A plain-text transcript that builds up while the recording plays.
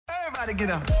Everybody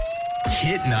get up.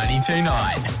 Hit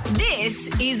 92.9.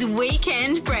 This is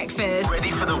Weekend Breakfast. Ready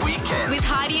for the weekend? With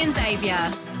Heidi and Xavier.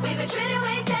 We've been treating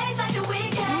weekdays like the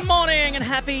weekend. Morning and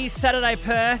happy Saturday,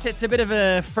 Perth. It's a bit of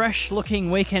a fresh-looking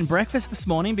weekend breakfast this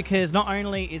morning because not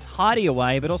only is Heidi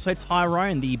away, but also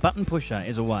Tyrone, the button pusher,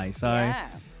 is away. So,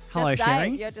 hello, just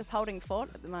Sherry. You're just holding fort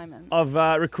at the moment. I've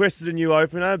requested a new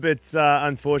opener, but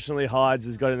unfortunately, Hides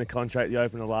has got in the contract the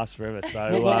opener lasts forever.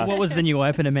 So, What was the new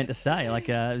opener meant to say? Like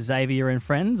Xavier and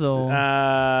friends, or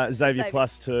Xavier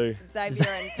plus two, Xavier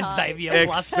and Kai. Xavier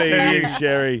plus Speedy and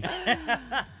Scherri.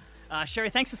 Sherry,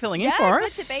 thanks for filling in for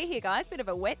us. Good to be here, guys. Bit of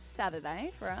a wet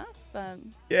Saturday for us, but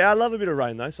Yeah, I love a bit of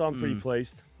rain though, so I'm pretty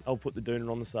pleased. I'll put the dooner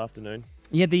on this afternoon.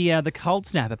 Yeah, the cold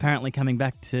snap apparently coming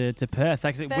back to Perth.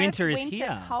 Actually, winter is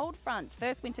here.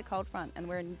 First winter cold front, and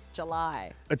we're in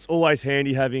July. It's always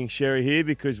handy having Sherry here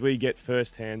because we get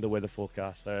first-hand the weather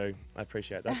forecast, so I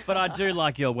appreciate that. But I do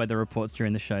like your weather reports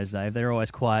during the show, Zave. They're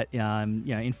always quite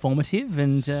informative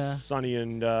and sunny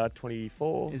and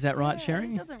 24. Is that right,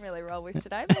 Sherry? It doesn't really roll with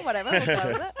today, but whatever. We'll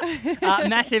go with it.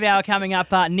 Massive hour coming up.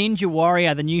 Ninja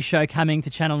Warrior, the new show coming to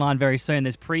Channel 9 very soon.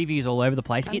 There's previews all over the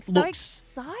place. I'm It so looks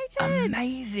excited.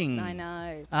 amazing. I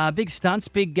know. Big stunts,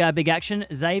 big action.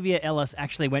 Xavier Ellis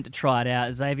actually went to try it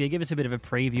out. Xavier, give us a bit of a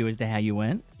preview as to how you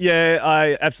went. Yeah,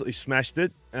 I absolutely smashed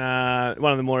it.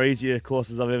 One of the more easier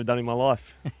courses I've ever done in my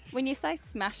life. When you say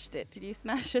smashed it, did you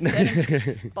smash a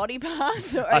certain body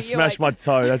part? Or I smashed my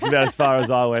toe. That's about as far as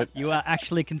I went. You are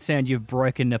actually concerned you've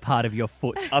broken a part of your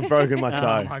foot. I've broken my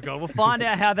toe. Oh, my God. We'll find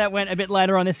out how that went a bit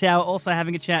later on this hour. Also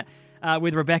having a chat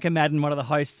with Rebecca Madden, one of the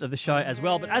hosts of the show as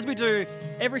well. But as we do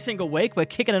every single week, we're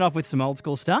kicking it off with some old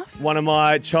school stuff. One of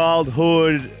my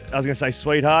childhood, I was going to say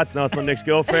sweethearts. No, it's not Next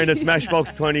Girlfriend. It's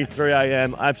Matchbox 20, 3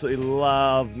 a.m. I absolutely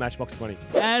love Matchbox 20.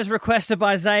 As requested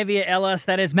by Xavier Ellis,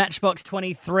 that is Matchbox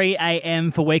 23 a.m.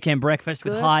 for Weekend Breakfast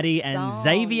with Good Heidi and song.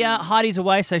 Xavier. Heidi's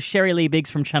away, so Scherri-Lee Biggs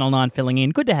from Channel 9 filling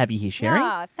in. Good to have you here, Sherry.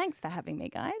 Ah, thanks for having me,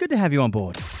 guys. Good to have you on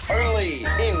board. Only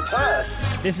in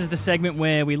Perth. This is the segment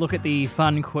where we look at the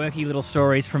fun, quirky little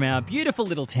stories from our beautiful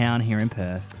little town here in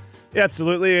Perth. Yeah,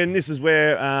 absolutely. And this is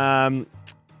where I'm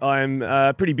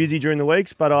pretty busy during the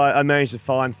weeks, but I managed to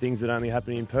find things that only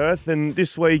happen in Perth. And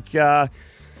this week,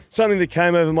 something that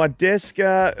came over my desk.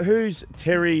 Who's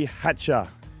Terry Hatcher?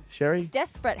 Sherry?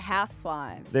 Desperate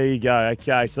Housewives. There you go.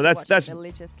 Okay, so Watch it that's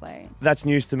religiously. That's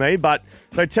news to me. But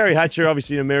so Terry Hatcher,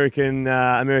 obviously an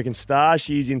American star.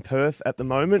 She's in Perth at the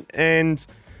moment, and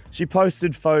she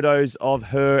posted photos of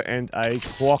her and a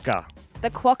quokka. The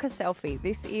quokka selfie.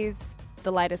 This is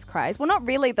the latest craze. Well, not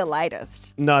really the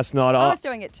latest. No, it's not. I was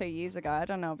doing it 2 years ago. I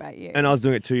don't know about you. And I was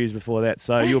doing it 2 years before that,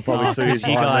 so you were probably 2 years You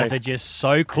behind guys me. are just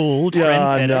so cool, Yeah,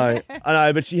 I trendsetters. know. I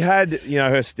know, but she had,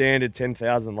 her standard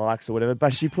 10,000 likes or whatever,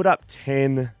 but she put up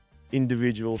 10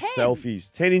 individual 10?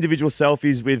 selfies. 10 individual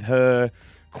selfies with her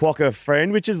quokka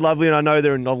friend, which is lovely, and I know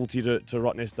they're a novelty to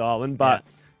Rottnest Island, but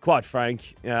quite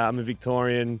frank, I'm a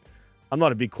Victorian. I'm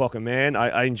not a big quokka man.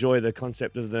 I enjoy the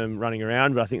concept of them running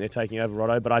around, but I think they're taking over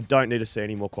Rotto, but I don't need to see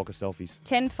any more quokka selfies.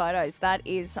 10 photos, that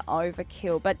is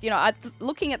overkill. But,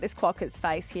 looking at this quokka's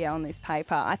face here on this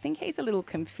paper, I think he's a little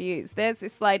confused. There's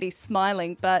this lady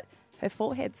smiling, but her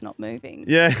forehead's not moving.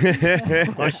 Yeah.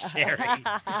 Oh, Sherry.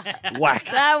 Whack.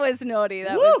 That was naughty.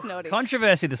 That was naughty.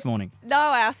 Controversy this morning. No,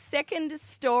 our second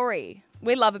story.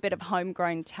 We love a bit of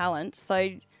homegrown talent.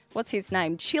 So what's his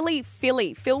name? Chili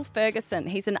Philly, Phil Ferguson.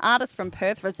 He's an artist from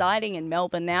Perth residing in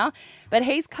Melbourne now. But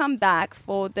he's come back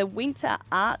for the Winter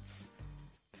Arts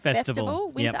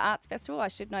Festival. Winter Arts Festival. I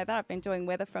should know that. I've been doing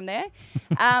weather from there.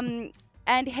 And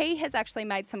he has actually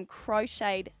made some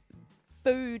crocheted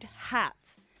food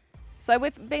hats. So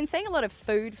we've been seeing a lot of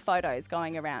food photos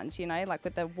going around, like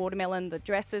with the watermelon, the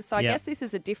dresses. So I guess this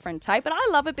is a different take. But I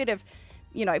love a bit of,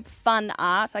 fun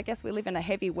art. I guess we live in a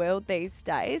heavy world these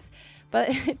days. But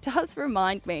it does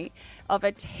remind me of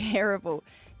a terrible,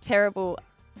 terrible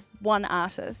one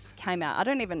artist came out. I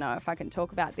don't even know if I can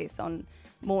talk about this on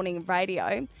morning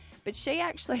radio. But she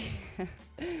actually...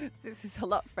 this is a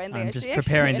lot friendlier. I'm just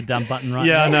preparing the dumb button right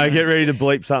Yeah, now. no, get ready to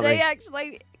bleep something. She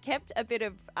actually kept a bit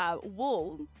of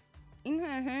wool in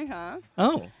her hoo-ha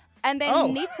Oh. and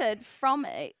then knitted from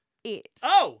it.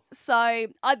 Oh. So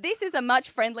this is a much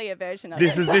friendlier version of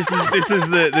This it. is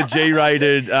the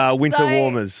G-rated winter So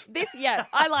warmers.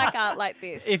 I like art like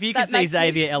this. If you That could see makes me-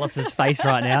 Xavier Ellis's face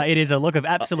right now, it is a look of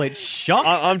absolute shock.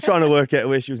 I'm trying to work out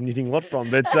where she was knitting what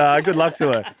from, but good luck to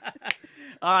her.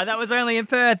 All right, that was only in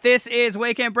Perth. This is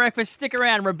Weekend Breakfast. Stick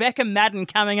around. Rebecca Madden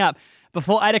coming up.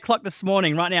 before 8 o'clock this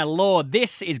morning. Right now, Lord,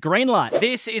 this is Green Light.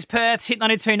 This is Perth's Hit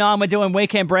 92.9. We're doing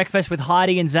Weekend Breakfast with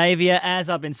Heidi and Xavier. As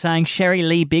I've been saying,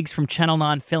 Scherri-Lee Biggs from Channel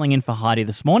 9 filling in for Heidi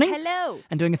this morning. Hello.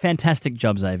 And doing a fantastic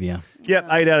job, Xavier. Yep,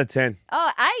 8 out of 10.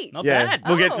 Oh, 8. Not Yeah, bad.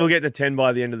 we'll get to 10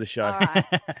 by the end of the show. All right.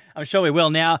 I'm sure we will.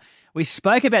 Now, we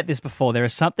spoke about this before. There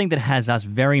is something that has us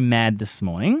very mad this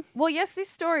morning. Well, yes, this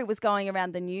story was going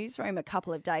around the newsroom a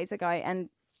couple of days ago and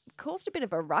caused a bit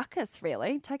of a ruckus,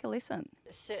 really. Take a listen.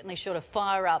 Certainly sure to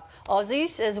fire up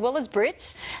Aussies as well as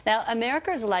Brits. Now,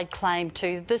 America has laid claim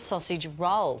to the sausage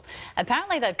roll.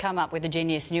 Apparently, they've come up with a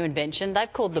genius new invention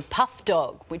they've called the puff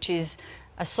dog, which is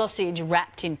a sausage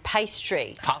wrapped in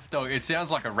pastry. Puff dog. It sounds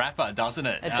like a rapper, doesn't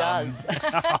it? It does.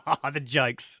 The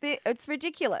jokes. It's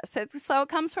ridiculous. So it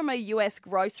comes from a US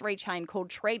grocery chain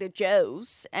called Trader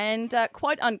Joe's, and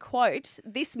quote unquote,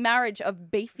 this marriage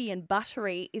of beefy and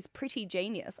buttery is pretty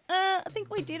genius. I think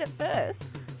we did it first.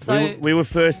 So, We were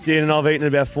first in, and I've eaten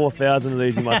about 4,000 of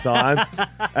these in my time.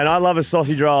 And I love a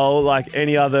sausage roll like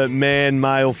any other man,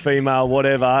 male, female,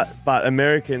 whatever. But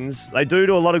Americans, they do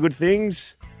a lot of good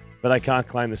things, but they can't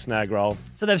claim the snag roll.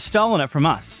 so they've stolen it from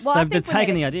us. Well, I They've think we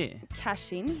taken need the to idea.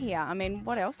 Cash in here. I mean,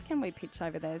 what else can we pitch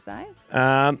over there, Zay?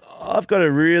 I've got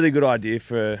a really good idea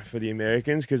for the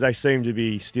Americans because they seem to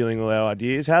be stealing all our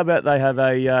ideas. How about they have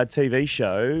a TV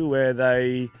show where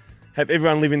they have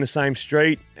everyone live in the same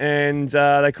street and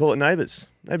they call it Neighbours?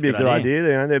 That'd be a good good idea.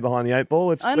 idea. They're behind the 8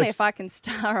 ball. Only if I can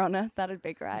star on it. That'd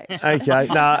be great. Okay.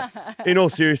 Nah, in all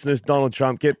seriousness, Donald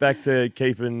Trump, get back to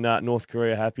keeping North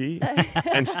Korea happy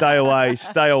and stay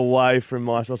away from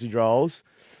my sausage rolls.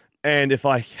 And if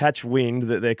I catch wind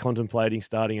that they're contemplating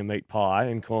starting a meat pie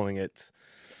and calling it,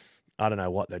 I don't know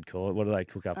what they'd call it. What do they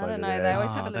cook up I over don't know. there? They always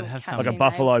have a they'd little have catchy Like a name.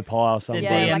 buffalo pie or something.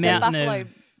 There'd be Yeah, a like a mountain buffalo.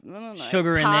 of I don't know,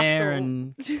 sugar in there parcel.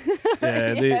 and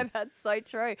Yeah, Yeah, that's so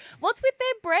true. What's with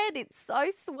their bread? It's so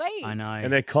sweet. I know.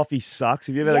 And their coffee sucks.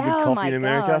 Have you ever had a Yeah, good oh coffee in my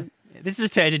America? God. This has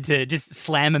turned into just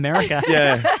slam America.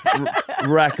 Yeah.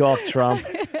 Rack off, Trump.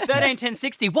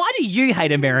 131060. Why do you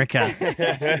hate America?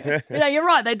 Yeah, you're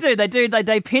right. They do.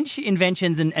 They pinch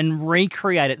inventions and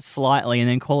recreate it slightly and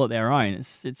then call it their own.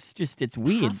 It's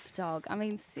weird. Puff dog. I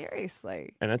mean,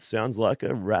 seriously. And it sounds like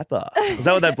a rapper. Is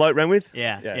that what that bloke ran with?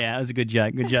 Yeah, that was a good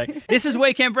joke. Good joke. This is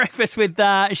Weekend Breakfast with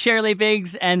Scherri-Lee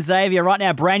Biggs and Xavier. Right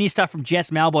now, brand new stuff from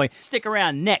Jess Malboy. Stick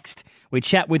around. Next, we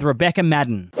chat with Rebecca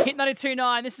Madden. Hit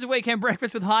 92.9. This is Weekend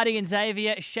Breakfast with Heidi and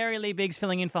Xavier. Scherri-Lee Biggs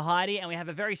filling in for Heidi. And we have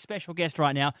a very special guest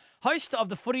right now. Host of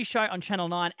the Footy Show on Channel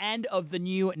 9 and of the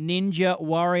new Ninja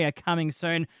Warrior coming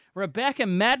soon. Rebecca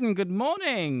Madden, good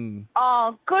morning.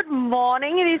 Oh, good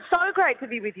morning. It is so great to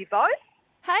be with you both.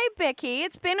 Hey, Becky.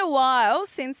 It's been a while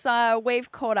since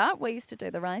we've caught up. We used to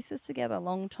do the races together a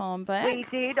long time back. We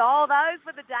did. Oh, those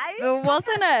were the days.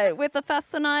 Wasn't it? With the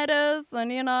fascinators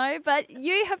and, But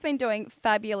you have been doing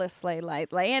fabulously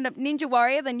lately. And Ninja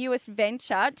Warrior, the newest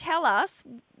venture, tell us,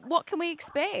 what can we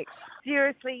expect?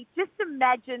 Seriously, just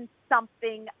imagine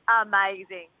something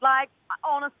amazing. Like,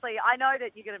 honestly, I know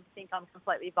that you're going to think I'm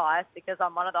completely biased because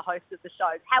I'm one of the hosts of the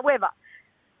shows. However,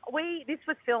 this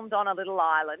was filmed on a little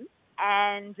island.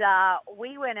 And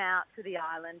we went out to the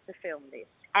island to film this.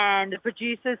 And the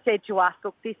producers said to us,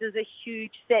 look, this is a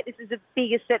huge set. This is the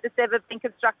biggest set that's ever been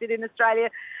constructed in Australia.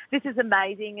 This is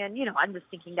amazing. And, I'm just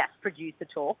thinking that's producer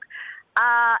talk.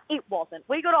 It wasn't.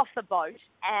 We got off the boat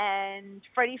and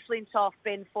Freddie Flintoff,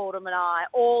 Ben Fordham and I,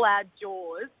 all our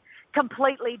jaws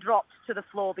completely dropped to the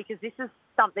floor because this is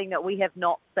something that we have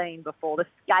not seen before. The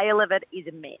scale of it is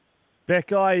immense.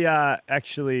 Beck, I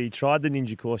actually tried the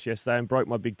ninja course yesterday and broke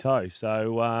my big toe.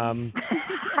 So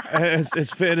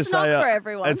it's fair to say not for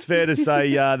everyone. It's fair to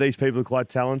say these people are quite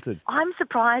talented. I'm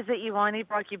surprised that you only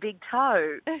broke your big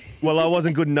toe. Well, I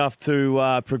wasn't good enough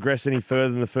to progress any further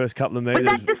than the first couple of Was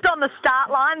metres. that just on the start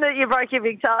line that you broke your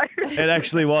big toe? It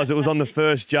actually was. It was on the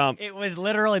first jump. It was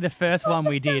literally the first one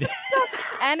we did.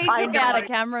 And he I took out a know.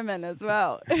 cameraman as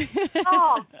well.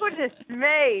 Oh, goodness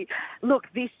me. Look,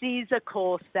 this is a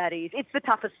course it's the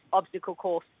toughest obstacle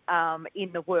course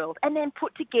in the world. And then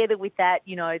put together with that,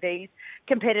 these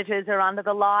competitors are under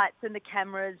the lights and the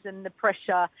cameras and the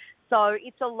pressure. So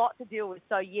it's a lot to deal with.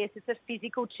 So, yes, it's a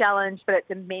physical challenge, but it's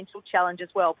a mental challenge as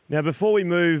well. Now, before we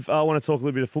move, I want to talk a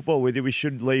little bit of football with you. We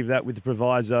should leave that with the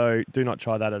proviso. Do not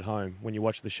try that at home when you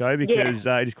watch the show because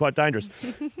it is quite dangerous.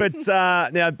 But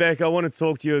now, Beck, I want to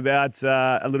talk to you about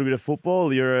a little bit of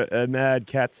football. You're a Mad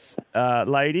Cats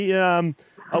lady.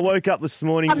 I woke up this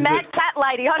morning. A mad cat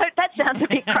lady. That sounds a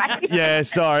bit crazy. Yeah,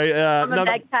 sorry. I'm a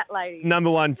mad cat lady. Number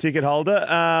one ticket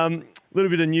holder. Little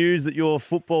bit of news that your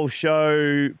football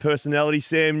show personality,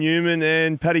 Sam Newman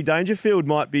and Paddy Dangerfield,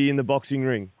 might be in the boxing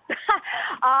ring.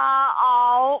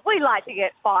 Oh, we like to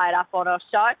get fired up on our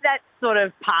show. That's sort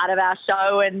of part of our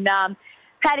show. And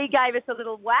Paddy gave us a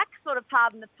little whack, sort of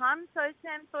pardon the pun. So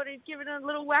Sam sort of given a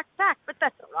little whack back. But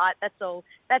that's all right.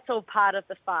 That's all part of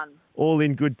the fun. All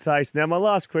in good taste. Now, my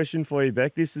last question for you,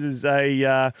 Beck. This is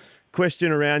a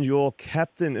question around your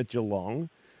captain at Geelong.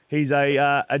 He's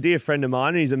a dear friend of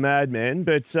mine, and he's a madman,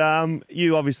 but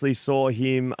you obviously saw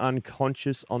him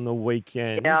unconscious on the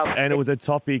weekend, and it was a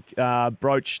topic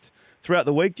broached throughout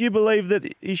the week. Do you believe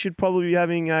that he should probably be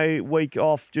having a week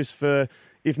off just for,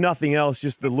 if nothing else,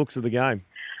 just the looks of the game?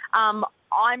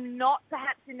 I'm not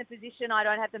perhaps in the position, I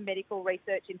don't have the medical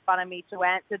research in front of me to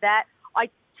answer that. I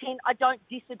don't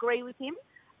disagree with him.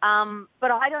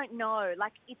 But I don't know.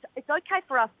 Like, it's okay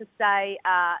for us to say,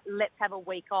 let's have a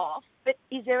week off. But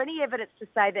is there any evidence to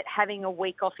say that having a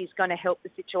week off is going to help the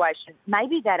situation?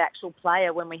 Maybe that actual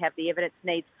player, when we have the evidence,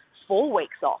 needs 4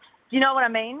 weeks off. Do you know what I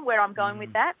mean, where I'm going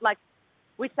with that? Like,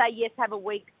 we say, yes, have a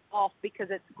week off because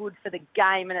it's good for the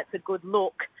game and it's a good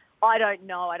look. I don't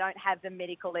know. I don't have the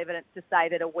medical evidence to say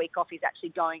that a week off is actually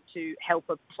going to help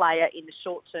a player in the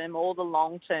short term or the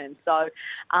long term. So,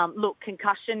 look,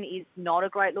 concussion is not a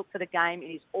great look for the game. It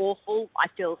is awful. I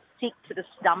feel sick to the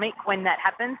stomach when that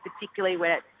happens, particularly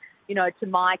when it's, to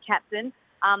my captain.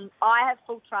 I have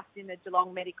full trust in the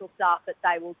Geelong medical staff that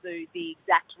they will do the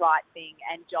exact right thing,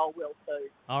 and Joel will too.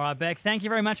 All right, Beck, thank you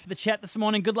very much for the chat this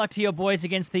morning. Good luck to your boys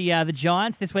against the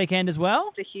Giants this weekend as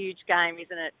well. It's a huge game,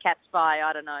 isn't it? Cats by,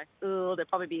 I don't know. Ooh, there'll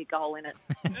probably be a goal in it.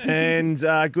 And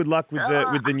good luck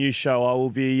with the new show. I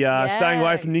will be staying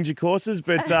away from ninja courses,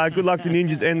 but good luck to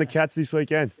Ninjas and the Cats this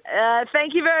weekend.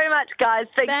 Thank you very much, guys.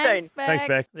 Speak soon. Beck. Thanks,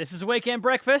 Beck. This is Weekend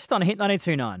Breakfast on Hit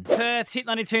 92.9. Perth's Hit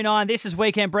 92.9. This is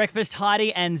Weekend Breakfast.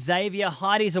 Heidi and Xavier.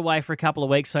 Heidi's away for a couple of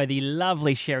weeks, so the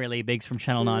lovely Scherri-Lee Biggs from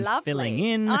Channel 9 filling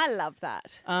in. I love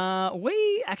that.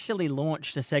 We actually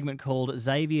launched a segment called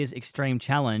Xavier's Extreme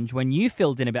Challenge when you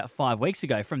filled in about 5 weeks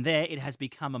ago. From there, it has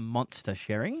become a monster,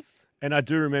 Sherry. And I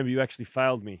do remember you actually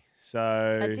failed me.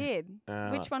 So I did.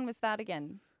 Which one was that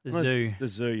again? The zoo. The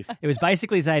zoo. It was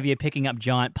basically Xavier picking up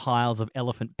giant piles of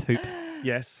elephant poop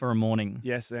Yes. for a morning.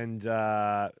 Yes, and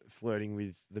flirting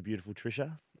with the beautiful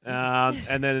Trisha.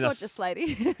 And then Gorgeous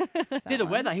lady. Did the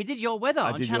weather. He did your weather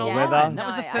on did Channel your 9. weather. That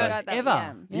was the No, I first got that,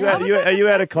 ever. yeah. Are you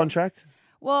out of contract?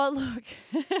 Well, look,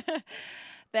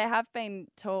 there have been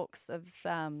talks of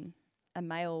a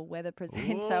male weather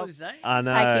presenter I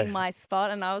know. taking my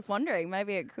spot, and I was wondering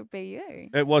maybe it could be you.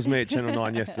 It was me at Channel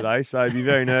 9 yesterday, so I'd be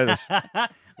very nervous.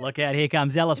 Look out, here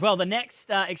comes Ellis. Well, the next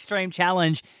extreme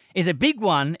challenge is a big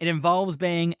one. It involves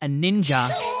being a ninja.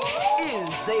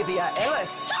 Is Xavier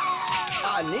Ellis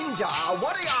a ninja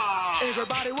warrior?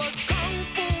 Everybody was kung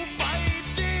fu fighting.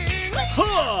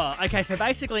 Okay, so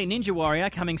basically Ninja Warrior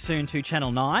coming soon to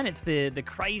Channel 9. It's the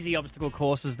crazy obstacle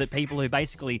courses that people who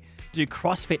basically do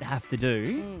CrossFit have to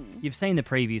do. You've seen the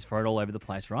previews for it all over the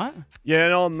place, right?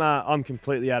 Yeah, and I'm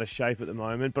completely out of shape at the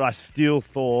moment, but I still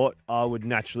thought I would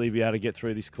naturally be able to get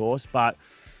through this course. But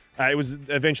it was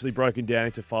eventually broken down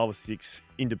into 5 or 6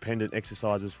 independent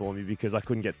exercises for me because I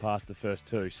couldn't get past the first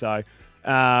 2. So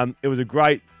it was a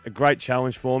great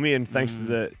challenge for me, and thanks to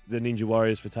the Ninja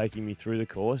Warriors for taking me through the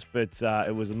course. But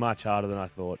it was much harder than I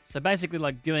thought. So basically,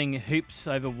 like doing hoops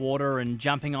over water and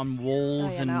jumping on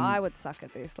walls. I would suck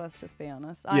at this. Let's just be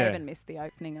honest. I even missed the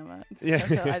opening of it.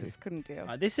 Yeah. I just couldn't deal.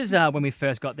 This is when we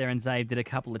first got there, and Zabe did a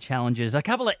couple of challenges, a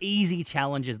couple of easy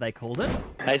challenges they called it.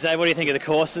 Hey Zabe, what do you think of the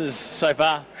courses so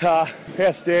far?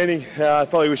 Outstanding. I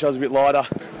probably wish I was a bit lighter.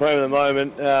 But at the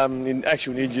moment, in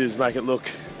actual ninjas, make it look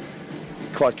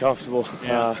quite comfortable.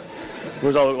 Yeah.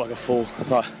 Whereas I look like a fool.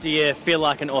 But Do you feel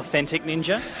like an authentic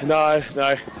ninja? no.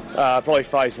 Probably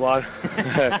phase 1.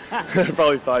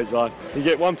 Probably phase 1. You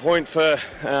get 1 point for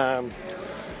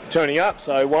turning up,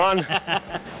 so 1.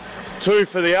 2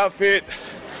 for the outfit.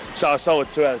 So a solid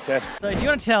 2 out of 10. So do you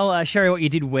want to tell Sherry what you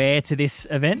did wear to this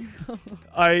event?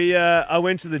 I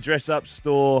went to the dress-up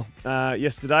store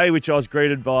yesterday, which I was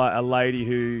greeted by a lady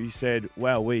who said,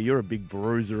 "Wow, you're a big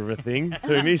bruiser of a thing,"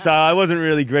 to me. So I wasn't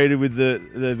really greeted with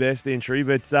the best entry,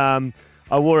 but I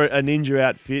wore a ninja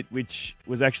outfit, which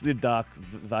was actually a Darth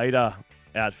Vader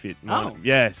outfit.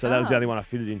 Yeah, so that was the only one I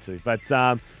fitted into. But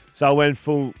so I went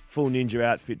full ninja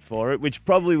outfit for it, which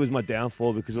probably was my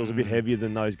downfall because it was a bit heavier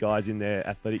than those guys in their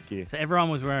athletic gear. So everyone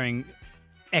was wearing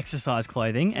exercise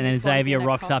clothing, and then This one's Xavier in a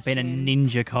rocks up in a costume.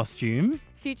 ninja costume.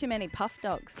 Few too many puff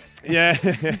dogs. Yeah,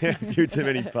 few too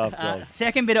many puff dogs.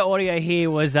 Second bit of audio here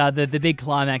was the big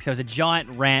climax. There was a giant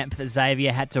ramp that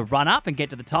Xavier had to run up and get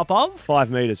to the top of.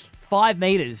 5 metres. 5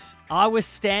 metres. I was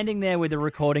standing there with a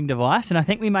recording device, and I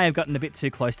think we may have gotten a bit too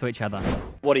close to each other.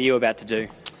 What are you about to do?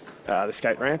 The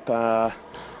skate ramp.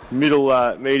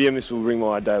 Medium. This will bring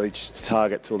my daily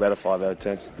target to about a 5 out of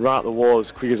 10. Run up the wall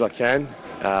as quick as I can.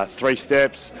 3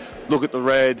 steps, look at the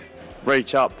red,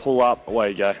 reach up, pull up, away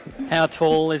you go. How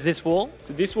tall is this wall?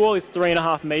 So this wall is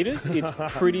 3.5 metres. It's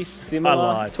pretty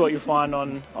similar to what you'll find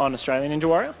on Australian Ninja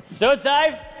Warrior. Let's do it,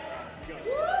 Dave.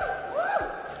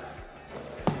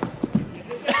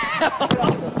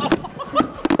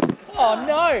 Oh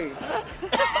no!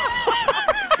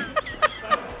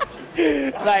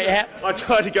 Mate, I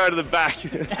tried to go to the back.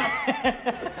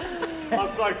 I'm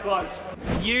so close.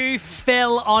 You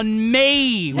fell on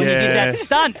me when you did that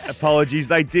stunt. Apologies.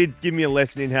 They did give me a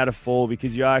lesson in how to fall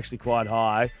because you're actually quite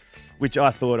high, which I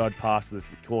thought I'd pass the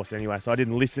course anyway. So I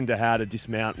didn't listen to how to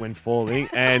dismount when falling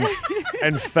and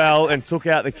fell and took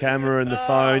out the camera and the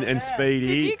phone and Speedy.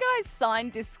 Did you guys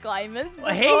sign disclaimers?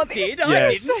 He did.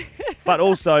 Yes. But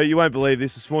also, you won't believe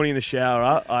this. This morning in the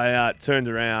shower, I turned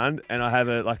around and I have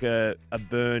a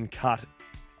burn cut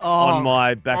on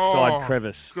my backside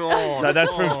crevice. God. So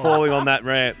that's from falling on that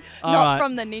ramp. Not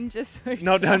from the ninja suit.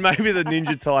 No, maybe the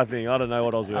ninja tie thing. I don't know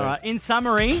what I was wearing. All right. In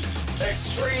summary.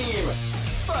 Extreme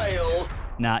fail.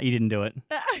 Nah, you didn't do it.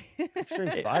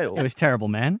 Extreme fail. It was terrible,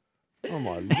 man. Oh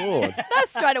my Lord. That's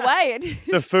straight away.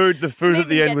 The food at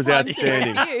the end was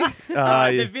outstanding.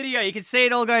 The video, you can see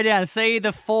it all go down. See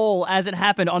the fall as it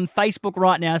happened on Facebook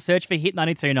right now. Search for Hit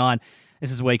 92.9.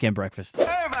 This is Weekend Breakfast.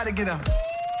 Everybody get up.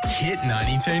 Hit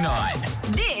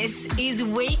 92.9. This is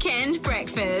Weekend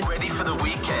Breakfast. Ready for the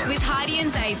weekend. With Heidi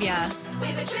and Xavier.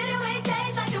 We've been treating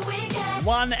weekdays like the weekend.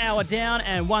 1 hour down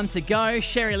and 1 to go.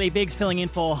 Scherri-Lee Biggs filling in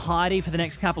for Heidi for the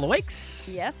next couple of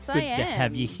weeks. Yes, I Good am. to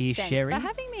have you here, Thanks Sherry. for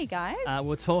having me, guys.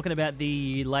 We're talking about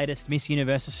the latest Miss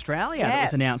Universe Australia that was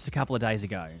Yes. announced a couple of days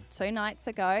ago. 2 nights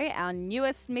ago, our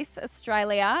newest Miss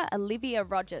Australia, Olivia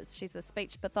Rogers. She's a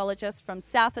speech pathologist from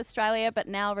South Australia, but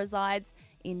now resides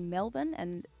in Melbourne,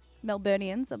 and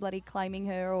Melburnians are bloody claiming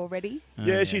her already.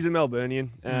 Yeah, she's a Melburnian.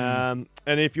 And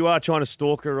if you are trying to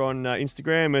stalk her on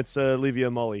Instagram, it's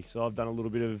Olivia Molly. So I've done a little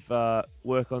bit of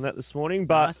work on that this morning.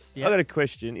 But Nice, yep. I've got a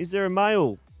question. Is there a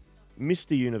male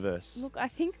Mr. Universe? Look, I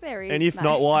think there is. And if mate.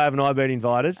 not, why haven't I been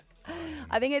invited?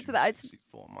 I think it's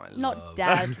not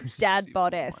dad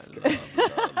bod-esque.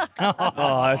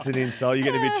 Oh, that's an insult. You're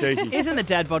getting a bit cheeky. Isn't the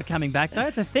dad bod coming back, though?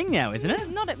 It's a thing now, isn't it?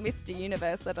 Not at Mr.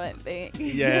 Universe, I don't think.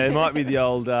 Yeah, it might be the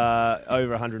old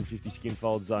over 150 skin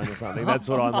fold zone or something. That's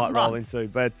what I might roll into.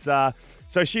 But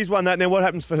so she's won that. Now, what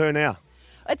happens for her now?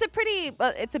 It's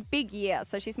a big year.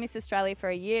 So she's Miss Australia for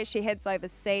a year. She heads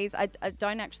overseas. I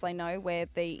don't actually know where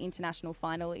the international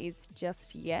final is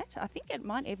just yet. I think it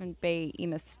might even be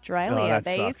in Australia. Oh, that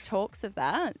There's sucks. talks of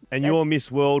that. And your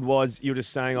Miss World was, you were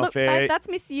just saying Look, off air. babe, that's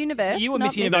Miss Universe. So you were not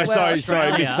Miss Universe World.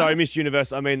 Australia. Miss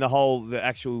Universe. I mean, the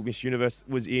actual Miss Universe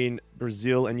was in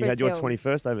Brazil, and you had your Brazil.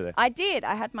 21st over there. I did.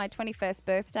 I had my 21st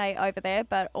birthday over there,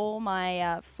 but all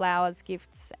my flowers,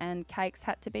 gifts, and cakes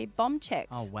had to be bomb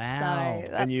checked. Oh, wow.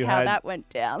 So And you that's how had that went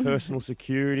down. Personal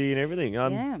security and everything.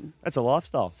 Yeah. That's a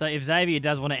lifestyle. So if Xavier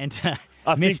does want to enter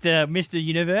I think- Mr.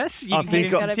 Universe, you I can think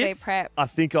give him Got to some be tips. prepped. I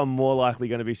think I'm more likely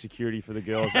going to be security for the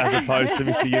girls as opposed to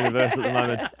Mr. Universe at the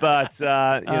moment. But, you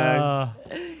know.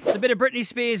 It's a bit of Britney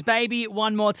Spears, Baby,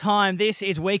 one more time. This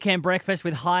is Weekend Breakfast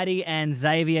with Heidi and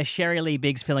Xavier. Scherri-Lee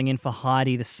Biggs filling in for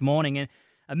Heidi this morning. And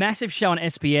a massive show on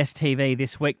SBS TV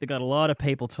this week that got a lot of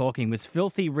people talking was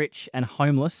Filthy Rich and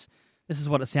Homeless. This is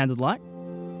what it sounded like.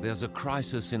 There's a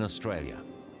crisis in Australia.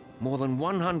 More than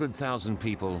 100,000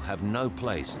 people have no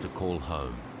place to call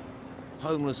home.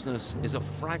 Homelessness is a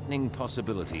frightening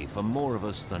possibility for more of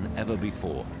us than ever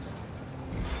before.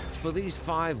 For these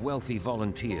 5 wealthy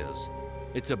volunteers,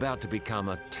 it's about to become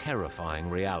a terrifying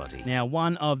reality. Now,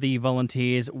 one of the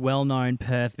volunteers, well-known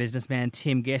Perth businessman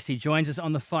Tim Guesty, joins us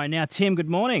on the phone. Now, Tim, good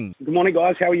morning. Good morning,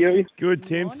 guys. How are you? Good,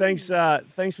 Tim. Thanks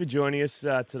for joining us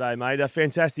today, mate. A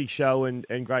fantastic show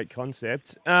and great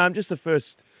concept. Just the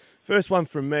first one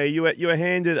from me. You were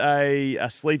handed a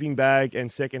sleeping bag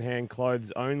and second-hand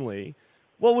clothes only.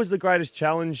 What was the greatest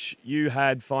challenge you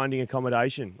had finding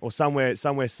accommodation or somewhere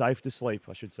safe to sleep,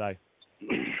 I should say?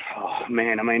 Oh,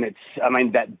 man,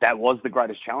 that was the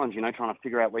greatest challenge, trying to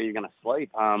figure out where you're going to sleep.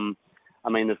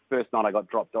 The first night I got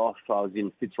dropped off, I was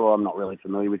in Fitzroy. I'm not really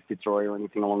familiar with Fitzroy or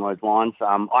anything along those lines.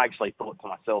 I actually thought to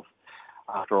myself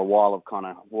after a while of kind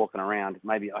of walking around,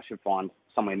 maybe I should find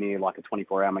somewhere near like a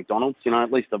 24-hour McDonald's.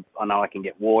 At least I know I can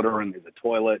get water and there's a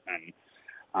toilet and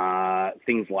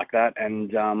things like that.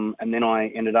 And then I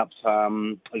ended up, as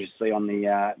you see on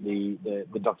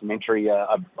the documentary,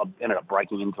 I ended up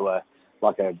breaking into a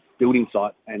building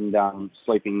site and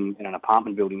sleeping in an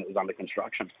apartment building that was under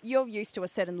construction. You're used to a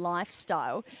certain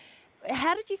lifestyle.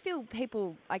 How did you feel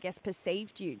people, I guess,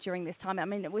 perceived you during this time? I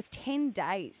mean, it was 10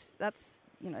 days. That's,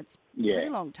 it's a pretty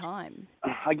long time.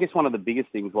 I guess one of the biggest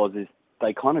things is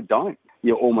they kind of don't.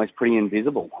 You're almost pretty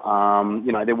invisible.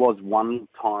 There was one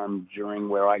time during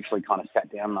where I actually kind of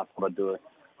sat down and I thought I'd do a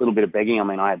little bit of begging. I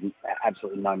mean, I had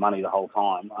absolutely no money the whole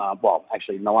time.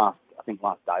 Actually, in the last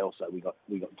day or so, we got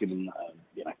given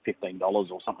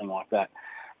 $15 or something like that.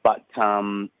 But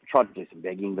tried to do some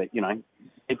begging. But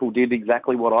people did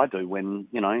exactly what I do when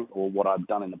or what I've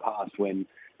done in the past when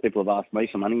people have asked me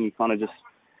for money. You kind of just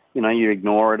you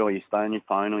ignore it, or you stay on your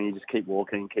phone, or you just keep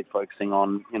walking, keep focusing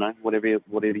on whatever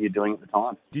you're doing at the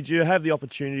time. Did you have the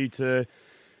opportunity to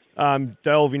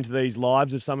delve into these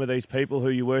lives of some of these people who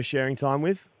you were sharing time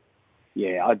with?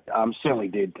 Yeah, I certainly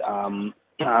did.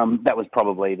 That was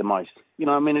probably the most.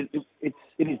 It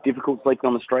is difficult sleeping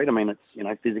on the street. I mean,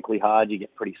 it's physically hard. You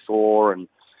get pretty sore and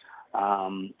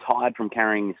tired from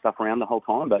carrying your stuff around the whole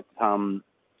time. But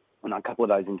a couple of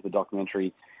days into the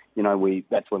documentary,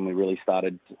 that's when we really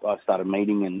started. I started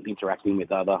meeting and interacting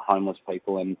with other homeless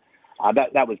people, and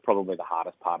that was probably the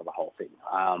hardest part of the whole thing.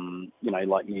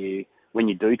 When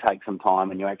you do take some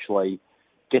time and you actually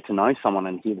get to know someone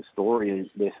and hear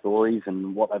their stories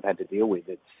and what they've had to deal with,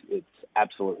 it's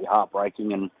absolutely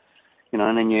heartbreaking. And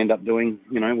and then you end up doing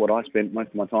what I spent most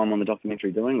of my time on the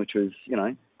documentary doing, which was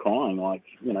crying.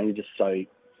 You're just so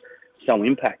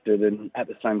impacted, and at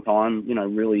the same time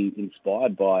really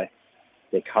inspired by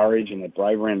their courage and their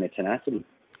bravery and their tenacity.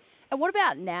 And what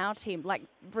about now, Tim? Like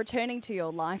returning to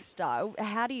your lifestyle,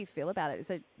 how do you feel about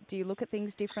it? Do you look at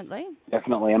things differently?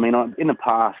 Definitely. I mean, in the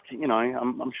past,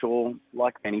 I'm sure,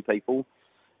 like many people,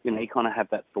 you kind of have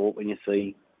that thought when you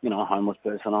see, a homeless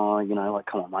person. Like,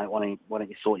 come on, mate, why don't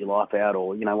you sort your life out,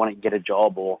 or why don't you get a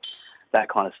job, or that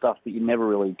kind of stuff. But you never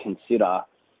really consider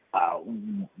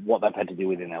what they've had to deal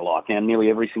with in their life. Now, nearly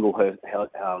every single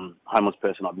homeless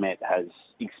person I've met has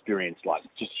experienced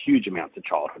just huge amounts of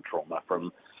childhood trauma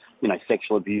from,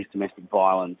 sexual abuse, domestic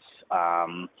violence.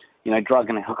 Drug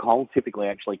and alcohol typically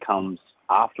actually comes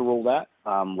after all that,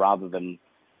 rather than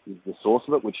the source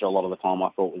of it, which a lot of the time I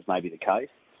thought was maybe the case.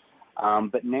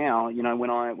 But now, when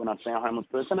I see a homeless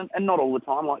person, and not all the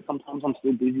time, like sometimes I'm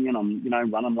still busy and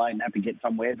I'm, running late and have to get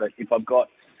somewhere. But if I've got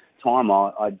time,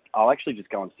 I'll actually just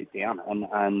go and sit down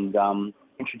and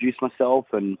introduce myself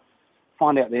and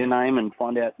find out their name and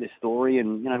find out their story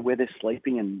and, where they're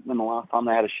sleeping and when the last time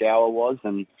they had a shower was.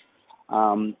 And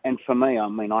for me, I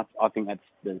mean, I think that's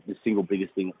the single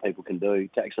biggest thing that people can do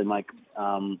to actually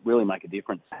really make a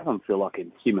difference. Have them feel like a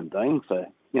human being. So,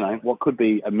 what could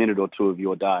be a minute or two of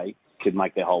your day could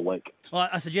make their whole week. Well,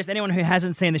 I suggest anyone who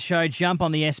hasn't seen the show, jump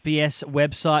on the SBS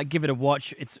website, give it a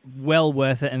watch. It's well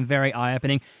worth it and very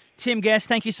eye-opening. Tim Guest,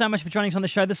 thank you so much for joining us on the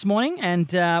show this morning,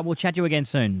 and we'll chat to you again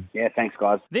soon. Yeah, thanks,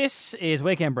 guys. This is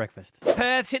Weekend Breakfast.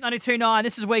 Perth's Hit 92.9.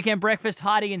 This is Weekend Breakfast.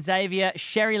 Heidi and Xavier,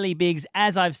 Scherri-Lee Biggs,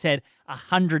 as I've said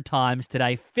 100 times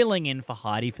today, filling in for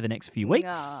Heidi for the next few weeks.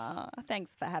 Oh,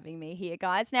 thanks for having me here,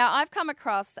 guys. Now, I've come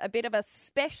across a bit of a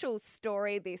special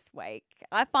story this week.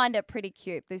 I find it pretty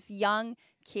cute. This young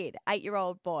kid,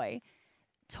 8-year-old boy,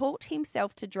 taught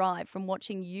himself to drive from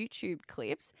watching YouTube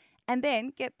clips, and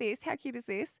then, get this, how cute is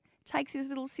this? Takes his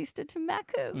little sister to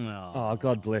Macca's. Oh,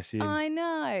 God bless him. I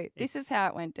know. This is how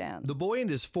it went down. The boy and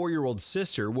his 4-year-old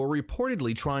sister were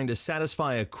reportedly trying to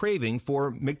satisfy a craving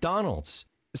for McDonald's.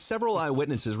 Several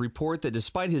eyewitnesses report that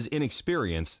despite his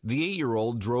inexperience, the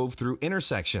 8-year-old drove through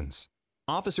intersections.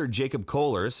 Officer Jacob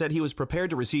Kohler said he was prepared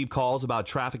to receive calls about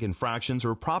traffic infractions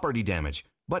or property damage,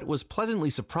 but was pleasantly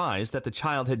surprised that the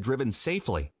child had driven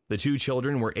safely. The two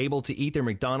children were able to eat their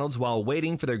McDonald's while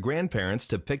waiting for their grandparents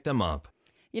to pick them up.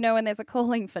 When there's a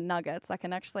calling for nuggets, I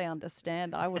can actually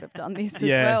understand. I would have done this as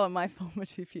well in my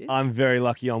formative years. I'm very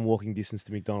lucky I'm walking distance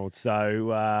to McDonald's.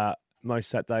 So most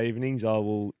Saturday evenings I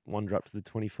will wander up to the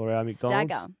 24-hour McDonald's.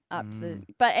 Stagger up to the...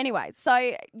 But anyway, so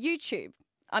YouTube.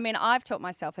 I mean, I've taught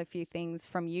myself a few things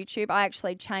from YouTube. I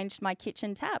actually changed my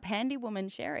kitchen tap. Handy woman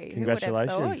Sherry.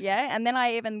 Congratulations. Who would have thought? Yeah, and then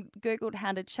I even Googled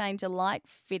how to change a light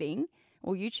fitting,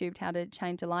 or YouTubed how to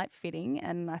change a light fitting,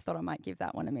 and I thought I might give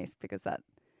that one a miss because that...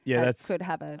 Yeah, that's could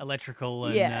have a electrical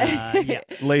and yeah.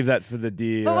 Leave that for the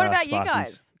dear. But what about Sparkies. you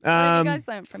guys? What have you guys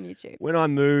learned from YouTube? When I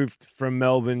moved from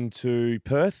Melbourne to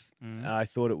Perth, I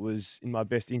thought it was in my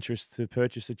best interest to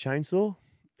purchase a chainsaw.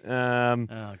 Oh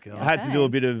God! I had to do a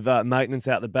bit of maintenance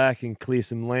out the back and clear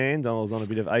some land. I was on a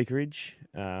bit of acreage.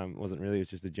 It wasn't really; it was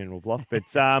just a general block. But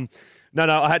no,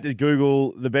 I had to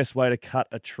Google the best way to cut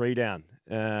a tree down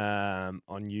on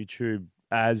YouTube,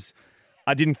 as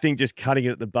I didn't think just cutting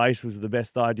it at the base was the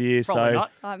best idea. Probably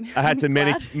not. I had to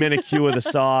manicure the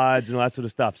sides and all that sort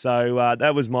of stuff. So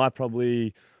that was my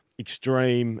probably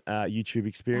extreme YouTube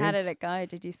experience. How did it go?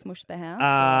 Did you smush the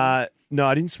house? No,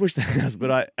 I didn't smush the house,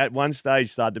 but I at one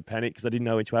stage started to panic because I didn't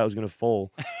know which way I was going to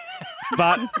fall.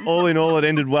 But all in all, it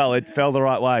ended well. It fell the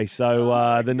right way.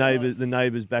 So the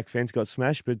neighbour's back fence got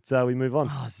smashed, but we move on.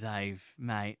 Oh, Zave,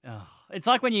 mate. Oh. It's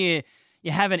like when you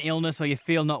have an illness or you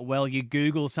feel not well, you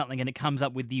Google something and it comes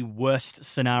up with the worst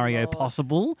scenario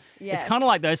possible. Yes. It's kind of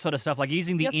like those sort of stuff, like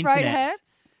using the Your internet. throat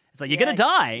hurts? It's like, you're going to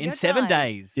die in 7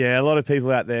 days. Yeah, a lot of people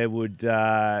out there would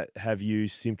have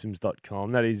used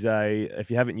symptoms.com. That is if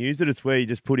you haven't used it, it's where you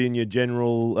just put in your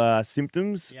general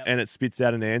symptoms and it spits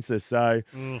out an answer. So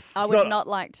I would not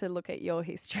like to look at your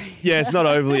history. Yeah, it's not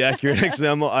overly accurate. Actually,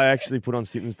 I actually put on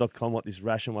symptoms.com what this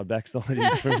rash on my backside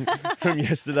is from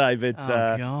yesterday. But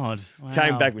God. Wow.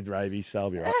 Came back with rabies, so I'll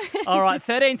be right. All right,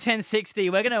 131060.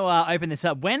 We're going to open this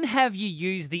up. When have you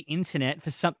used the internet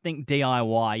for something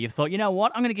DIY? You've thought, you know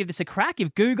what, I'm going to give this a crack.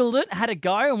 You've Googled it, had a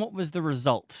go, and what was the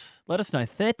result? Let us know.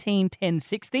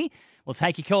 131060. We'll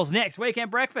take your calls next.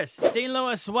 Weekend Breakfast. Dean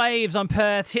Lewis waves on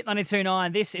Perth's Hit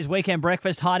 92.9. This is Weekend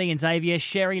Breakfast. Heidi and Xavier.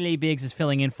 Scherri-Lee Biggs is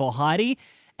filling in for Heidi.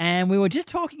 And we were just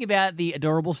talking about the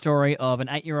adorable story of an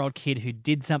 8-year-old kid who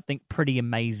did something pretty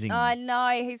amazing. I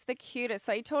know, he's the cutest.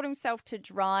 So he taught himself to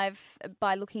drive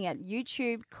by looking at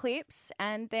YouTube clips,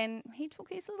 and then he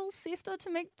took his little sister to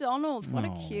McDonald's. What a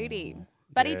cutie.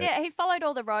 But he followed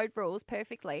all the road rules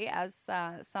perfectly, as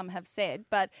some have said.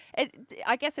 But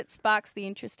I guess it sparks the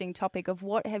interesting topic of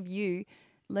what have you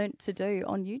learnt to do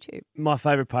on YouTube? My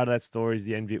favourite part of that story is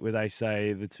the end bit where they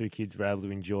say the two kids were able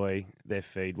to enjoy their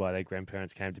feed while their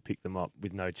grandparents came to pick them up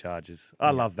with no charges.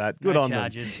 I love that. Good on them. No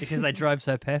charges, because they drove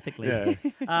so perfectly. Yeah.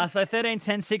 So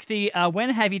 131060, when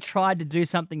have you tried to do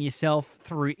something yourself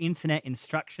through internet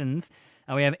instructions?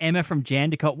 We have Emma from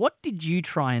Jandakot. What did you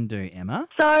try and do, Emma?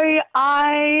 So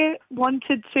I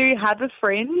wanted to have a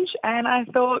fringe, and I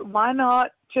thought, why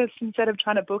not just, instead of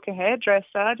trying to book a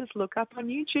hairdresser, just look up on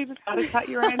YouTube how to cut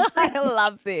your own fringe. I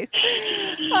love this.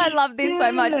 I love this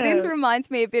so much. This reminds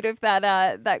me a bit of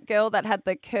that girl that had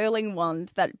the curling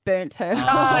wand that burnt her. Oh,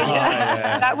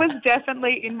 yeah. That was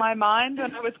definitely in my mind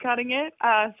when I was cutting it.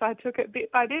 So I took it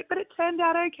bit by bit, but it turned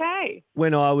out okay.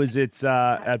 When I was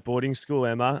at boarding school,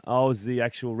 Emma, I was the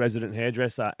actual resident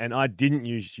hairdresser, and I didn't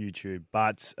use YouTube.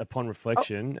 But upon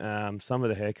reflection, some of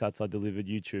the haircuts I delivered,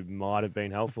 YouTube might have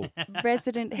been helpful.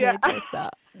 Resident hairdresser.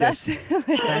 Yes.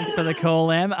 Thanks for the call,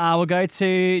 Em. We'll go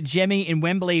to Jemmy in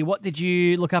Wembley. What did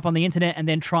you look up on the internet and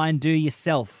then try and do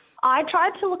yourself? I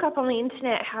tried to look up on the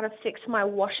internet how to fix my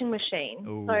washing machine.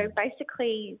 Ooh. So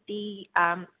basically the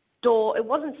door, it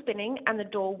wasn't spinning and the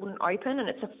door wouldn't open, and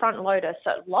it's a front loader,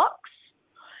 so it locks.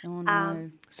 Oh,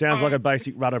 no. Sounds like a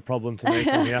basic rudder problem to me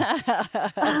from here.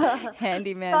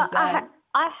 Handyman zone.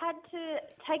 I had to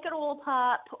take it all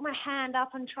apart, put my hand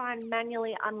up and try and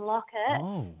manually unlock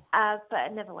it, but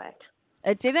it never worked.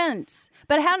 It didn't.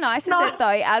 But how nice is it, though,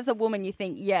 as a woman, you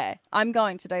think, yeah, I'm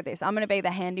going to do this. I'm going to be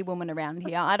the handy woman around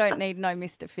here. I don't need no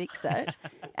Mr. Fix-It.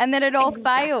 And then it all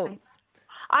fails.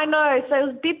 I know, so it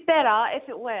was a bit better if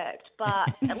it worked, but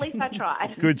at least I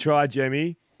tried. Good try,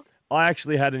 Jemmy. I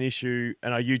actually had an issue,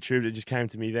 and I YouTubed it. Just came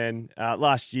to me then.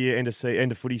 Last year, end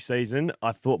of footy season,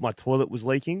 I thought my toilet was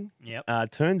leaking.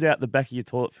 Yep. Turns out the back of your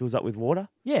toilet fills up with water.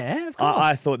 Yeah, of course.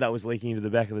 I thought that was leaking into the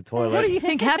back of the toilet. What do you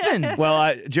think happens?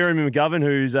 Well, Jeremy McGovern,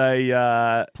 who's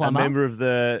a member of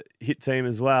the hit team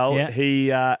as well,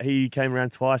 he came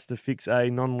around twice to fix a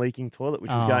non-leaking toilet,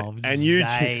 which was going. And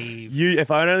if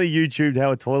I only YouTubed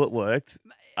how a toilet worked,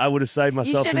 I would have saved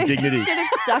myself some dignity. You should have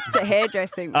stuck to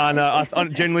hairdressing. No, I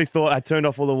genuinely thought I turned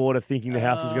off all the water thinking the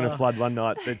house was going to flood one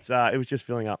night, but it was just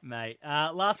filling up. Mate,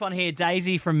 last one here,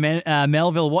 Daisy from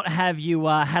Melville. What have you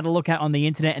had a look at on the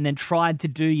internet and then tried to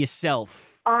do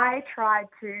yourself? I tried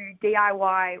to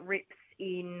DIY rips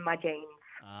in my jeans.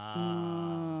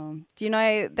 Do you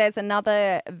know there's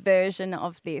another version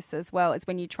of this as well, is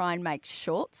when you try and make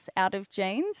shorts out of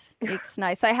jeans?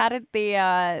 No. So how did the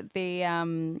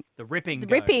ripping go?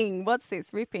 Ripping, what's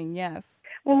this? Ripping, yes.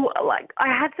 Well, I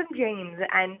had some jeans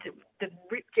and the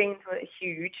ripped jeans were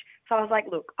huge. So I was like,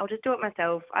 look, I'll just do it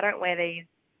myself. I don't wear these,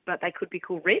 but they could be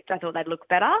cool ripped. I thought they'd look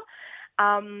better.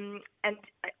 And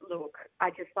look, I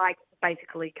just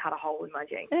basically cut a hole in my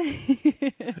jeans.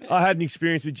 I had an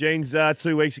experience with jeans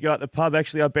 2 weeks ago at the pub.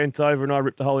 Actually, I bent over and I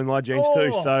ripped a hole in my jeans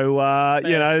too. So,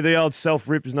 the old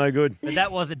self-rip is no good. But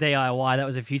that was a DIY. That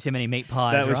was a few too many meat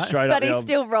pies, That was right? straight up. But he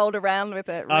still rolled around with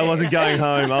it. I wasn't going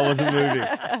home. I wasn't moving.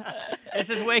 This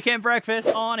is Weekend Breakfast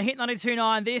on Hit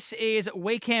 92.9. This is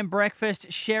Weekend Breakfast.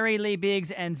 Scherri-Lee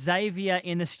Biggs and Xavier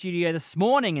in the studio this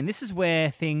morning. And this is where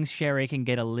things, Sherry, can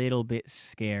get a little bit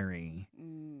scary.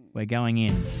 We're going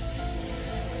in.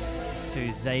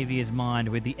 to Xavier's mind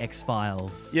with the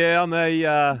X-Files. Yeah,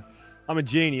 I'm a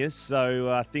genius,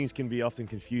 so things can be often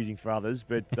confusing for others,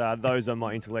 but those on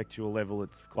my intellectual level,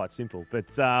 it's quite simple. But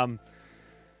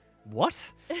what?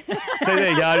 So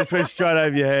there you go. I just went straight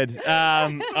over your head.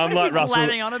 I'm like Russell.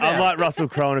 I'm like Russell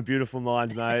Crowe in A Beautiful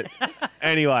Mind, mate.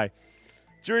 Anyway,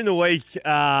 during the week,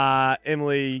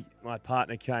 Emily, my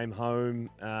partner, came home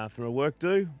from a work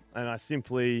do, and I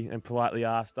simply and politely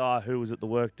asked, who was at the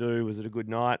work do? Was it a good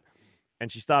night?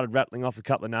 And she started rattling off a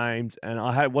couple of names, and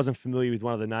I wasn't familiar with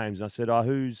one of the names. And I said,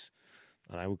 who's,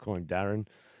 I don't know, we'll call him Darren.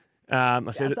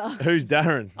 I said, who's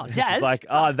Darren? Oh, And Daz? she's like,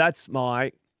 that's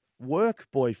my work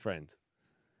boyfriend.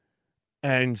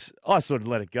 And I sort of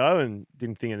let it go and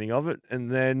didn't think anything of it. And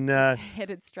then Just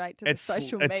headed straight to the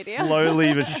social media.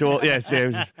 Slowly but surely, it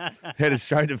was headed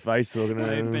straight to Facebook. And,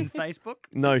 Open Facebook?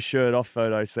 No shirt off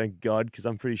photos, thank God, because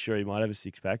I'm pretty sure he might have a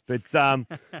six-pack. But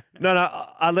no,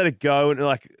 I let it go, and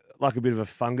like a bit of a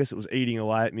fungus, it was eating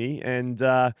away at me. And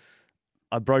I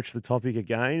broached the topic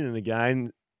again and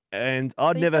again. And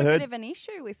I'd never heard a bit of an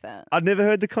issue with it. I'd never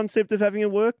heard the concept of having a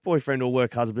work boyfriend or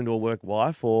work husband or work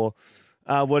wife or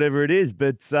whatever it is.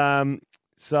 But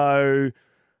so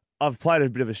I've played a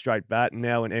bit of a straight bat, and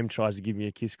now when Em tries to give me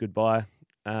a kiss goodbye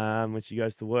when she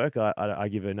goes to work, I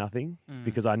give her nothing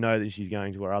because I know that she's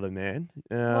going to her other man.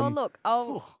 Well, look,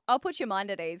 I'll put your mind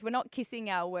at ease. We're not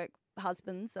kissing our work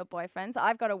husbands or boyfriends.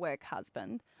 I've got a work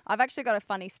husband. I've actually got a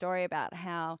funny story about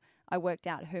how I worked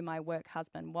out who my work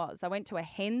husband was. I went to a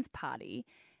hen's party,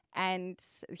 and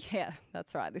yeah,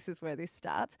 that's right. This is where this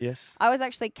starts. Yes. I was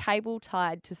actually cable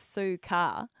tied to Sue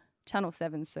Carr, Channel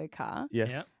 7 Sue Carr.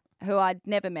 Yes. Yep. Who I'd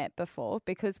never met before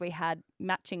because we had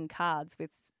matching cards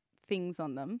with things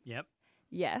on them. Yep.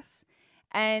 Yes.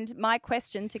 And my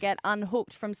question to get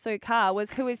unhooked from Sue Carr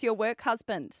was, who is your work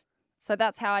husband? So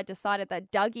that's how I decided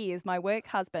that Dougie is my work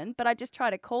husband, but I just try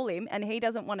to call him and he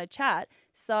doesn't want to chat.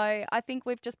 So I think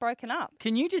we've just broken up.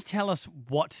 Can you just tell us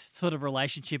what sort of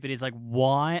relationship it is? Like,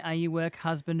 why are you work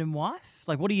husband and wife?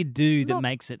 Like, what do you do that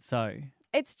makes it so?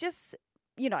 It's just,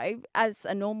 as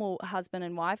a normal husband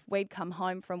and wife, we'd come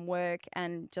home from work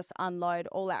and just unload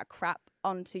all our crap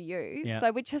onto you. Yeah.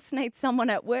 So we just need someone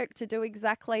at work to do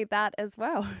exactly that as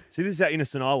well. See, this is how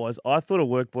innocent I was. I thought a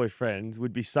work boyfriend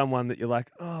would be someone that you're like,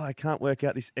 I can't work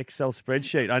out this Excel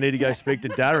spreadsheet. I need to go speak to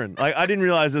Darren. Like, I didn't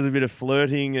realise there was a bit of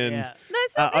flirting and... No,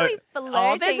 it's not really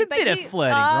flirting. there's a but bit of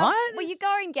flirting, right? Well, you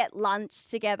go and get lunch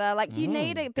together. Like, you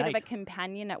need a bit of a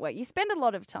companion at work. You spend a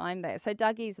lot of time there. So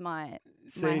Dougie's my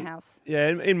house. Yeah,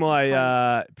 in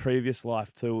my previous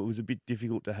life too, it was a bit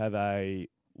difficult to have a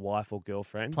wife or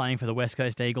girlfriend. Playing for the West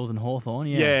Coast Eagles and Hawthorn,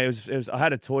 yeah. Yeah, it was. I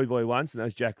had a toy boy once, and that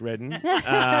was Jack Redden,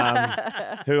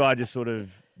 who I just sort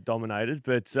of dominated.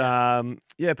 But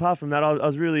apart from that, I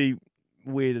was really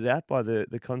weirded out by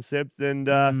the concept,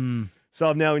 and so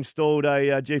I've now installed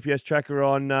a GPS tracker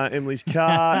on Emily's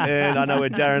car, and I know where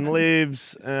Darren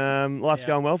lives. Life's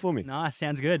going well for me. Nice,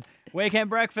 sounds good. Weekend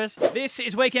Breakfast. This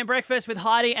is Weekend Breakfast with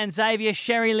Heidi and Xavier.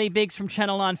 Scherri-Lee Biggs from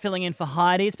Channel 9 filling in for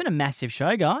Heidi. It's been a massive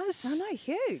show, guys. I know,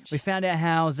 huge. We found out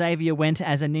how Xavier went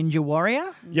as a ninja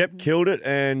warrior. Yep, killed it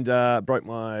and broke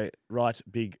my right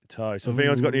big toe. So if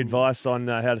anyone's got any advice on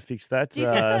how to fix that... Do you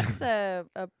think that's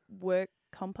a work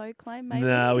compo claim, maybe?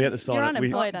 No, we had to sign You're it.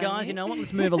 unemployed, Guys, you know what?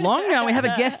 Let's move along. We have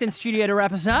a guest in studio to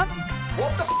wrap us up.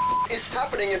 What the is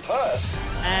happening in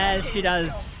Perth? As she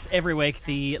does every week,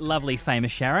 the lovely,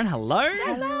 famous Sharon. Hello.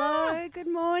 Hello, good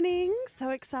morning. So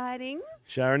exciting.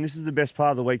 Sharon, this is the best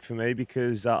part of the week for me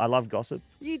because I love gossip.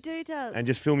 You do, Does. And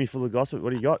just fill me full of gossip.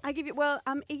 What do you got? I give you,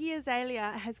 Iggy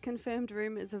Azalea has confirmed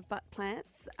rumours of butt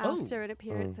plants after an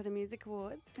appearance at a music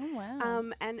awards. Oh,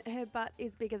 wow. And her butt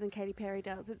is bigger than Katy Perry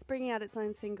does. It's bringing out its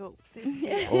own single this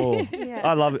year. Oh, Yeah.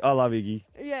 I love Iggy.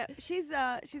 Yeah, she's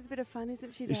a bit of fun,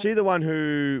 isn't she? Is she the one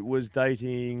who was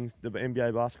dating the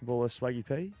NBA basketballer Swaggy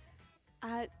P?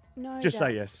 No. Just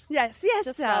say Does. yes. Yes,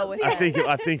 Just Does. roll with I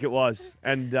it. think it was.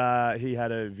 And he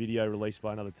had a video released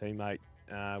by another teammate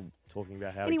talking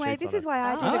about how Anyway, he cheats this on is her. why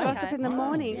I do the gossip in the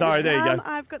morning. Sorry, there you go.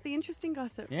 I've got the interesting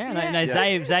gossip. Yeah.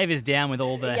 Xavier's down with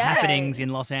all the Yeah. happenings in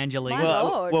Los Angeles.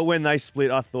 Well, when they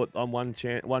split, I thought I'm one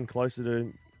closer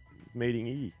to meeting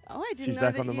Iggy. Oh, I didn't She's know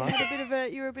back that on the you market.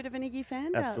 had you were a bit of an Iggy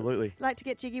fan. Does. Absolutely. Like to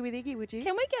get jiggy with Iggy, would you?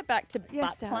 Can we get back to Yes,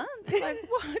 butt Does. plants? Like,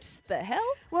 what the hell?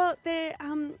 Well, they're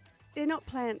not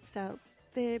plants, Does.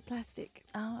 They're plastic.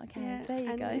 Oh, okay. Yeah, There you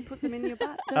and go. you put them in your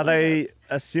butt. Are don't they you,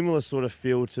 a similar sort of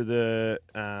feel to the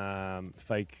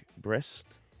fake breast?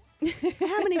 Does?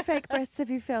 How many fake breasts have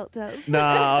you felt, Does?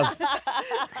 No,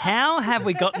 How have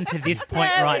we gotten to this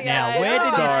point There we right now? go. Where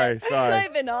did sorry.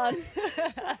 Moving on.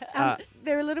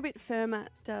 they're a little bit firmer,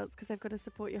 because they've got to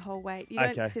support your whole weight. You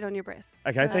don't sit on your breasts.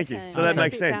 Okay, thank you. So that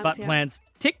makes sense. Butt plants,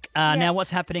 tick. Now,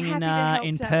 what's happening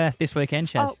in Perth this weekend,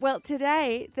 Shaz? Oh, well,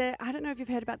 today, I don't know if you've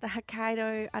heard about the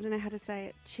Hokkaido, I don't know how to say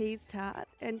it, cheese tart.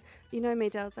 And you know me,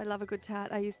 Dels, I love a good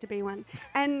tart. I used to be one.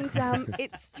 And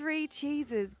it's 3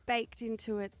 cheeses baked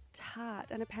into a tart.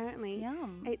 And apparently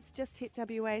it's just hit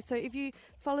WA. So if you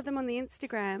follow them on the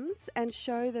Instagrams and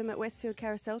show them at Westfield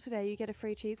Carousel today, you get a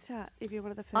free cheese tart if you're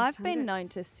one of the first. I've been known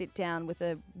to sit down with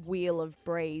a wheel of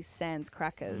Brie sans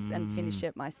crackers and finish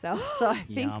it myself. So I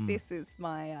think this is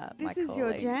my This is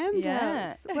your jam,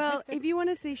 yeah. Dels. Well, if you want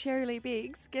to see Scherri-Lee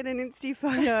Biggs, get an Insta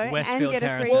photo Westfield and get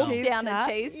Carousel. a free cheese down tart.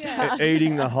 a cheese tart.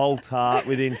 Eating the whole tart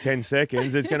within 10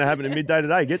 seconds. It's going to happen at midday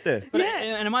today. Get there. But,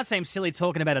 and it might seem silly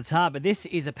talking about a tart, but this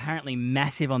is apparently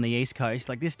massive on the East Coast.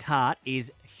 Like, this tart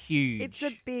is huge. It's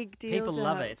a big deal. People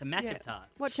love it. It's a massive tart.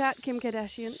 Watch out, Kim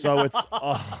Kardashian. So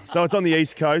it's on the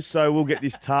East Coast, so we'll get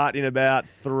this tart in about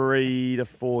 3 to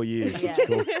 4 years. Yeah. It's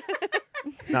cool.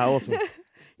 No, awesome.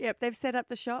 Yep, they've set up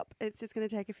the shop. It's just going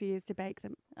to take a few years to bake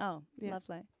them. Oh,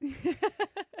 lovely.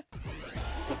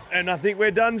 And I think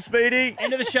we're done, Speedy.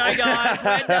 End of the show, guys.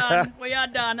 We're done. We are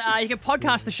done. You can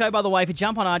podcast the show, by the way, if you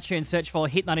jump on iTunes, search for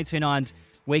Hit 92.9's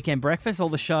Weekend Breakfast. All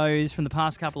the shows from the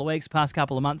past couple of weeks, past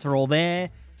couple of months are all there.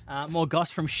 More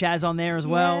goss from Shaz on there as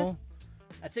well.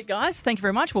 Yes. That's it, guys. Thank you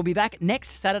very much. We'll be back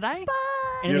next Saturday. Bye.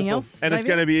 Anything Beautiful. else? And it's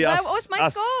going to be us. What was my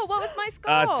score? What was my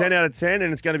score? 10 out of 10,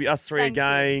 and it's going to be us 3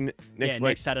 again next week.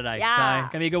 Next Saturday. Yeah.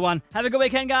 So, going to be a good one. Have a good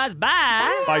weekend, guys.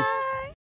 Bye. Bye.